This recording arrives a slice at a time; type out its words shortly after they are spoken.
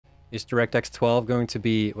Is DirectX 12 going to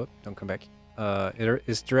be... Whoop, don't come back.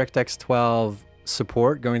 Is DirectX 12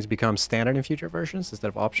 support going to become standard in future versions instead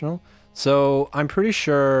of optional? So I'm pretty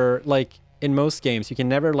sure, like, in most games, you can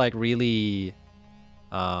never, like, really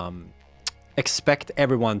expect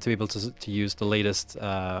everyone to be able to use the latest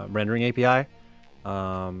rendering API.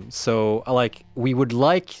 So, like, we would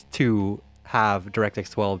like to have DirectX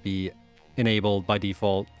 12 be enabled by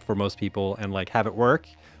default for most people and, like, have it work.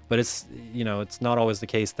 But it's, you know, it's not always the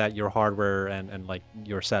case that your hardware and like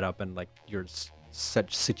your setup and like your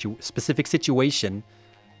specific situation,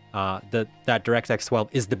 that DirectX 12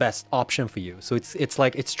 is the best option for you. So it's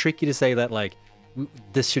like, it's tricky to say that like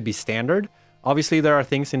this should be standard. Obviously there are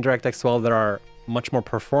things in DirectX 12 that are much more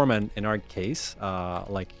performant in our case,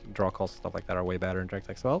 like draw calls, stuff like that are way better in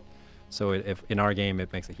DirectX 12. So if in our game,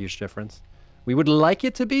 it makes a huge difference. We would like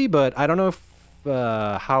it to be, but I don't know if,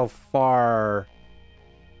 how far...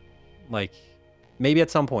 Like, maybe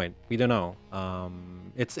at some point, we don't know.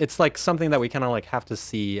 It's like something that we kind of like have to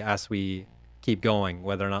see as we keep going,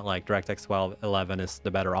 whether or not like DirectX 12, 11 is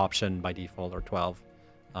the better option by default or 12.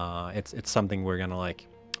 It's something we're gonna like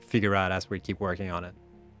figure out as we keep working on it.